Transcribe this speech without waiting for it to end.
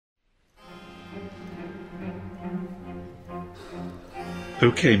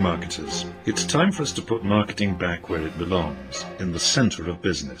Okay, marketers, it's time for us to put marketing back where it belongs, in the center of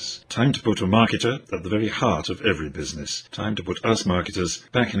business. Time to put a marketer at the very heart of every business. Time to put us marketers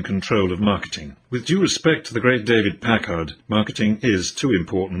back in control of marketing. With due respect to the great David Packard, marketing is too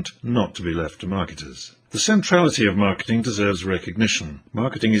important not to be left to marketers. The centrality of marketing deserves recognition.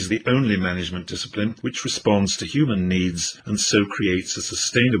 Marketing is the only management discipline which responds to human needs and so creates a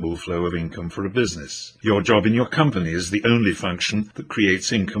sustainable flow of income for a business. Your job in your company is the only function that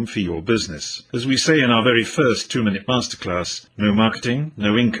creates income for your business. As we say in our very first 2-minute masterclass, no marketing,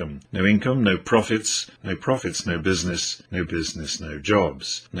 no income. No income, no profits. No profits, no business. No business, no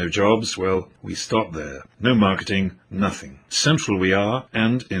jobs. No jobs, well, we stop there. No marketing, nothing. Central we are,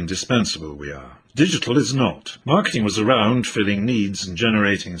 and indispensable we are. Digital is not. Marketing was around filling needs and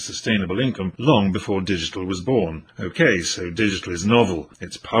generating sustainable income long before digital was born. Okay, so digital is novel,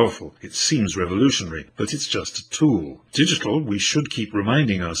 it's powerful, it seems revolutionary, but it's just a tool. Digital, we should keep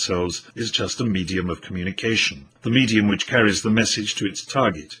reminding ourselves, is just a medium of communication. The medium which carries the message to its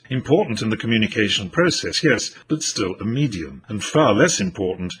target. Important in the communication process, yes, but still a medium, and far less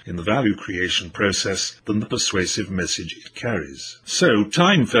important in the value creation process than the persuasive message it carries. So,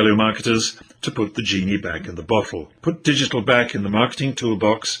 time, fellow marketers, to put the genie back in the bottle. Put digital back in the marketing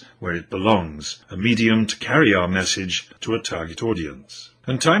toolbox where it belongs, a medium to carry our message to a target audience.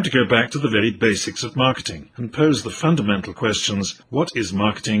 And time to go back to the very basics of marketing and pose the fundamental questions: what is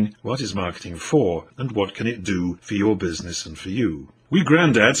marketing for, and what can it do for your business and for you? We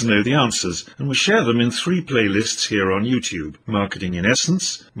granddads know the answers, and we share them in 3 playlists here on YouTube: Marketing in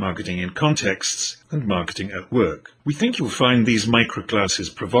Essence, Marketing in Contexts, and Marketing at Work. We think you'll find these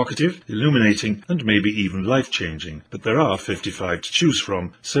microclasses provocative, illuminating, and maybe even life-changing, but there are 55 to choose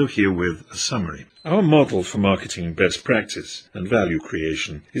from, so herewith a summary. Our model for marketing best practice and value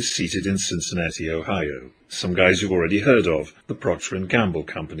creation is seated in Cincinnati, Ohio. Some guys you've already heard of, the Procter & Gamble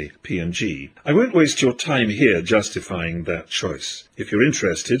Company, P&G. I won't waste your time here justifying that choice. If you're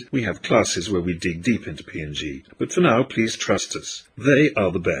interested, we have classes where we dig deep into P&G. But for now, please trust us. They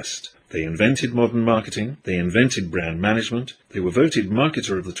are the best. They invented modern marketing, they invented brand management, they were voted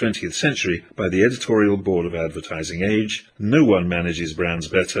Marketer of the 20th Century by the editorial board of Advertising Age. No one manages brands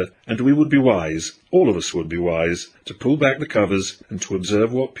better, and we would be wise, all of us would be wise, to pull back the covers and to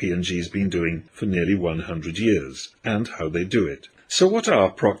observe what P&G's been doing for nearly 100 years, and how they do it. So what are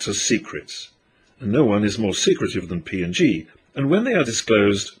Procter's secrets? And no one is more secretive than P&G, and when they are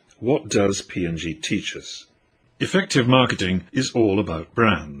disclosed, what does P&G teach us? Effective marketing is all about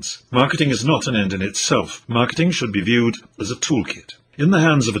brands. Marketing is not an end in itself. Marketing should be viewed as a toolkit. In the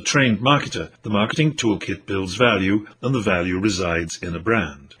hands of a trained marketer, the marketing toolkit builds value, and the value resides in a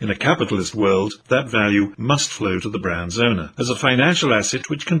brand. In a capitalist world, that value must flow to the brand's owner as a financial asset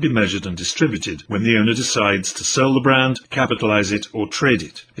which can be measured and distributed when the owner decides to sell the brand, capitalize it, or trade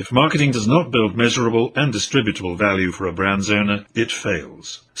it. If marketing does not build measurable and distributable value for a brand's owner, it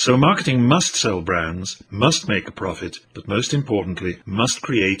fails. So marketing must sell brands, must make a profit, but most importantly, must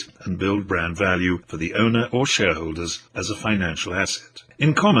create and build brand value for the owner or shareholders as a financial asset.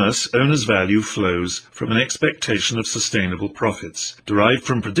 In commerce, owner's value flows from an expectation of sustainable profits, derived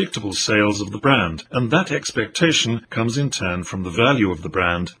from predictable sales of the brand, and that expectation comes in turn from the value of the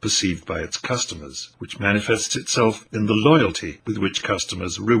brand perceived by its customers, which manifests itself in the loyalty with which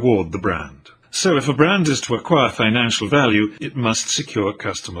customers reward the brand. So if a brand is to acquire financial value, it must secure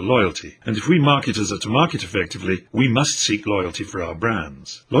customer loyalty. And if we marketers are to market effectively, we must seek loyalty for our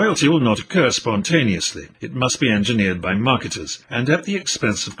brands. Loyalty will not occur spontaneously. It must be engineered by marketers, and at the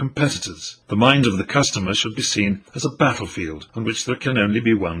expense of competitors. The mind of the customer should be seen as a battlefield on which there can only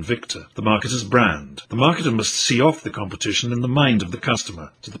be one victor, the marketer's brand. The marketer must see off the competition in the mind of the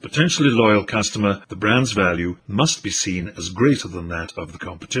customer. To the potentially loyal customer, the brand's value must be seen as greater than that of the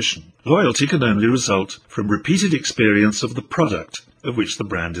competition. Loyalty can only result from repeated experience of the product of which the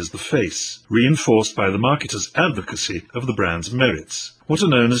brand is the face, reinforced by the marketer's advocacy of the brand's merits. What are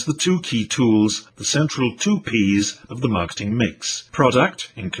known as the 2 key tools, the central 2 Ps of the marketing mix: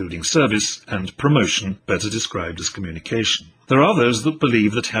 product, including service, and promotion, better described as communication. There are those that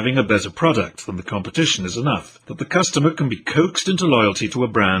believe that having a better product than the competition is enough, that the customer can be coaxed into loyalty to a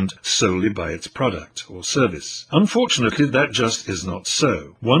brand solely by its product or service. Unfortunately, that just is not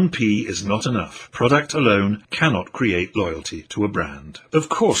so. 1 P is not enough. Product alone cannot create loyalty to a brand. Of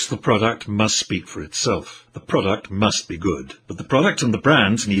course, the product must speak for itself. The product must be good, but the product and the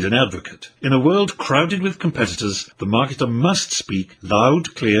brand need an advocate. In a world crowded with competitors, the marketer must speak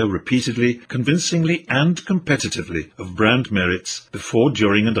loud, clear, repeatedly, convincingly, and competitively of brand merits before,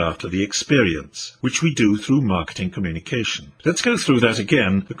 during, and after the experience, which we do through marketing communication. Let's go through that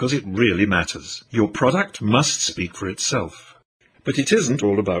again because it really matters. Your product must speak for itself. But it isn't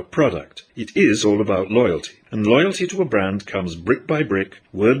all about product. It is all about loyalty. And loyalty to a brand comes brick by brick,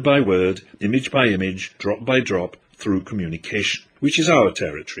 word by word, image by image, drop by drop, through communication, which is our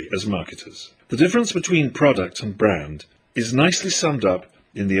territory as marketers. The difference between product and brand is nicely summed up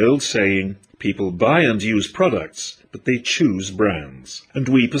in the old saying, people buy and use products, but they choose brands. And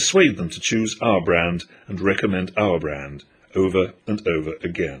we persuade them to choose our brand and recommend our brand over and over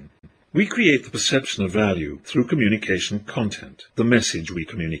again. We create the perception of value through communication content, the message we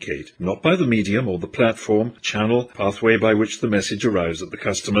communicate, not by the medium or the platform, channel, pathway by which the message arrives at the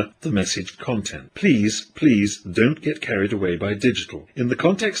customer, the message content. Please don't get carried away by digital. In the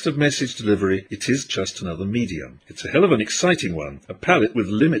context of message delivery, it is just another medium. It's a hell of an exciting one, a palette with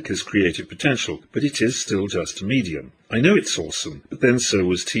limitless creative potential, but it is still just a medium. I know it's awesome, but then so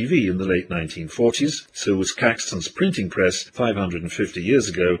was TV in the late 1940s, so was Caxton's printing press 550 years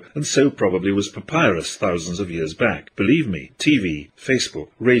ago, and so probably was papyrus thousands of years back. Believe me, TV, Facebook,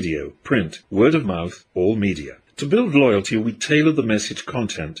 radio, print, word of mouth, all media. To build loyalty, we tailor the message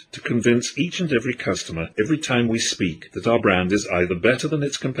content to convince each and every customer every time we speak that our brand is either better than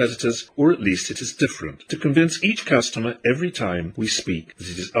its competitors or at least it is different. To convince each customer every time we speak that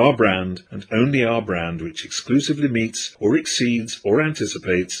it is our brand and only our brand which exclusively meets or exceeds or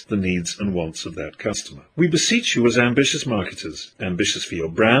anticipates the needs and wants of that customer. We beseech you as ambitious marketers, ambitious for your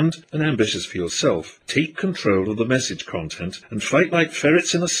brand and ambitious for yourself, take control of the message content and fight like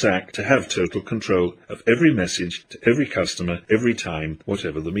ferrets in a sack to have total control of every message to every customer, every time,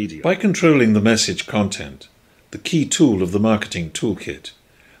 whatever the medium. By controlling the message content, the key tool of the marketing toolkit,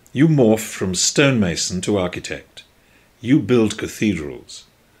 you morph from stonemason to architect. You build cathedrals.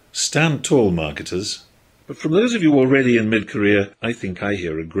 Stand tall, marketers. But from those of you already in mid-career, I think I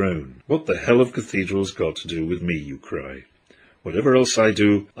hear a groan. What the hell have cathedrals got to do with me, you cry. Whatever else I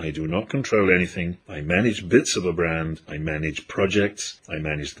do not control anything. I manage bits of a brand. I manage projects. I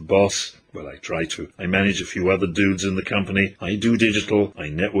manage the boss. Well, I try to. I manage a few other dudes in the company. I do digital. I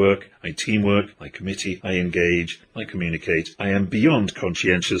network. I teamwork. I committee. I engage. I communicate. I am beyond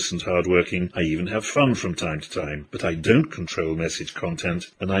conscientious and hardworking. I even have fun from time to time. But I don't control message content,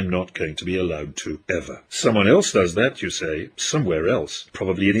 and I'm not going to be allowed to, ever. Someone else does that, you say. Somewhere else.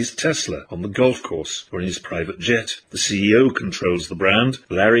 Probably in his Tesla, on the golf course, or in his private jet. The CEO controls the brand.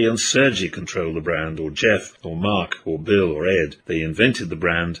 Larry and Sergey control the brand, or Jeff, or Mark, or Bill, or Ed. They invented the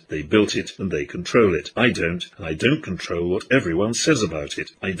brand. They built it. And they control it. I don't, and I don't control what everyone says about it.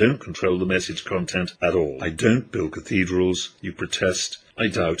 I don't control the message content at all. I don't build cathedrals. You protest. I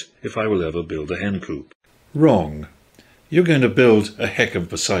doubt if I will ever build a hen coop. Wrong. You're going to build a heck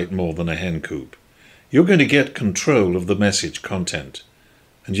of a sight more than a hen coop. You're going to get control of the message content.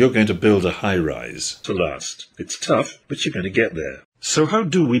 And you're going to build a high-rise to last. It's tough, but you're going to get there. So how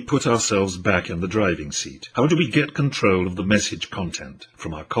do we put ourselves back in the driving seat? How do we get control of the message content?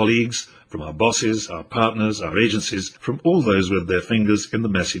 From our colleagues, from our bosses, our partners, our agencies, from all those with their fingers in the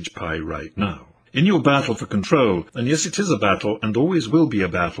message pie right now. In your battle for control, and yes, it is a battle, and always will be a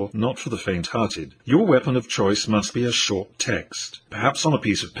battle, not for the faint-hearted, your weapon of choice must be a short text. Perhaps on a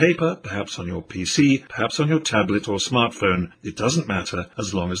piece of paper, perhaps on your PC, perhaps on your tablet or smartphone. It doesn't matter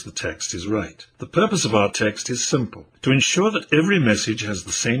as long as the text is right. The purpose of our text is simple: to ensure that every message has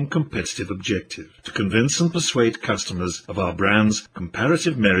the same competitive objective, to convince and persuade customers of our brand's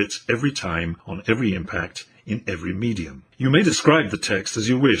comparative merits every time, on every impact, in every medium. You may describe the text as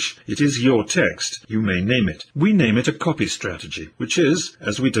you wish. It is your text. You may name it. We name it a copy strategy, which is,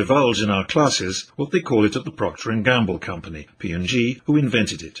 as we divulge in our classes, what they call it at the Procter & Gamble Company, P&G, who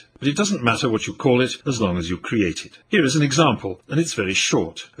invented it. But it doesn't matter what you call it as long as you create it. Here is an example, and it's very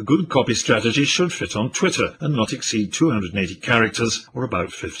short. A good copy strategy should fit on Twitter and not exceed 280 characters or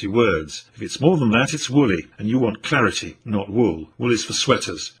about 50 words. If it's more than that, it's woolly, and you want clarity, not wool. Wool is for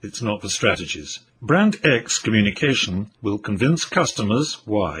sweaters. It's not for strategies. Brand X communication will convince customers,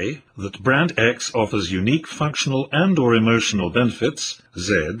 Y, that Brand X offers unique functional and or emotional benefits,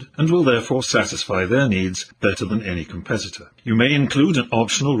 Z, and will therefore satisfy their needs better than any competitor. You may include an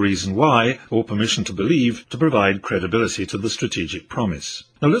optional reason why, or permission to believe, to provide credibility to the strategic promise.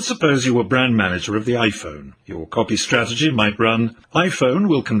 Now let's suppose you were brand manager of the iPhone. Your copy strategy might run, iPhone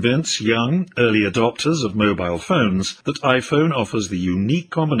will convince young, early adopters of mobile phones that iPhone offers the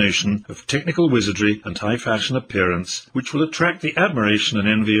unique combination of technical wizardry and high-fashion appearance which will attract the admiration and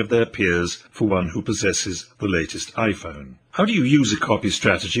envy of their peers for one who possesses the latest iPhone. How do you use a copy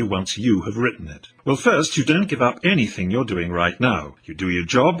strategy once you have written it? Well, first, you don't give up anything you're doing right now. You do your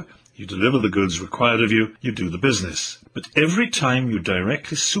job, you deliver the goods required of you, you do the business. But every time you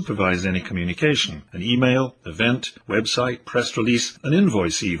directly supervise any communication, an email, event, website, press release, an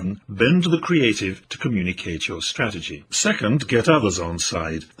invoice even, bend the creative to communicate your strategy. Second, get others on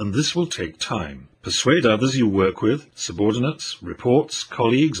side, and this will take time. Persuade others you work with, subordinates, reports,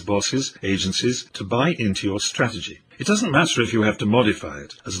 colleagues, bosses, agencies, to buy into your strategy. It doesn't matter if you have to modify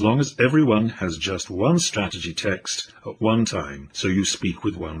it, as long as everyone has just one strategy text at one time, so you speak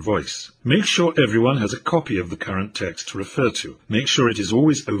with one voice. Make sure everyone has a copy of the current text to refer to. Make sure it is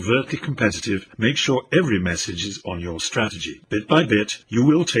always overtly competitive. Make sure every message is on your strategy. Bit by bit, you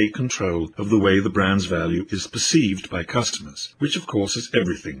will take control of the way the brand's value is perceived by customers, which of course is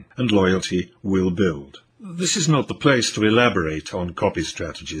everything, and loyalty will build. This is not the place to elaborate on copy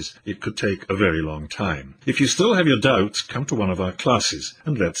strategies. It could take a very long time. If you still have your doubts, come to one of our classes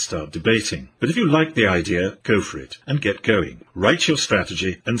and let's start debating. But if you like the idea, go for it and get going. Write your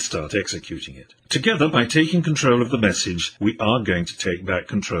strategy and start executing it. Together, by taking control of the message, we are going to take back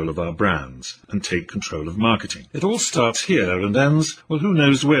control of our brands and take control of marketing. It all starts here and ends, well, who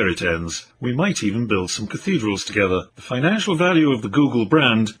knows where it ends. We might even build some cathedrals together. The financial value of the Google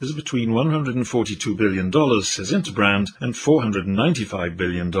brand is between $142 billion, says Interbrand, and $495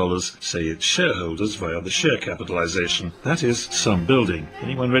 billion, say its shareholders via the share capitalization. That is some building.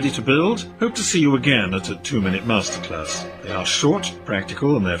 Anyone ready to build? Hope to see you again at a 2-minute masterclass. They are short,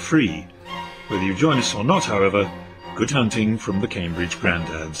 practical, and they're free. Whether you join us or not, however, good hunting from the Cambridge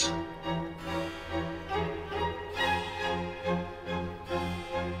Granddads.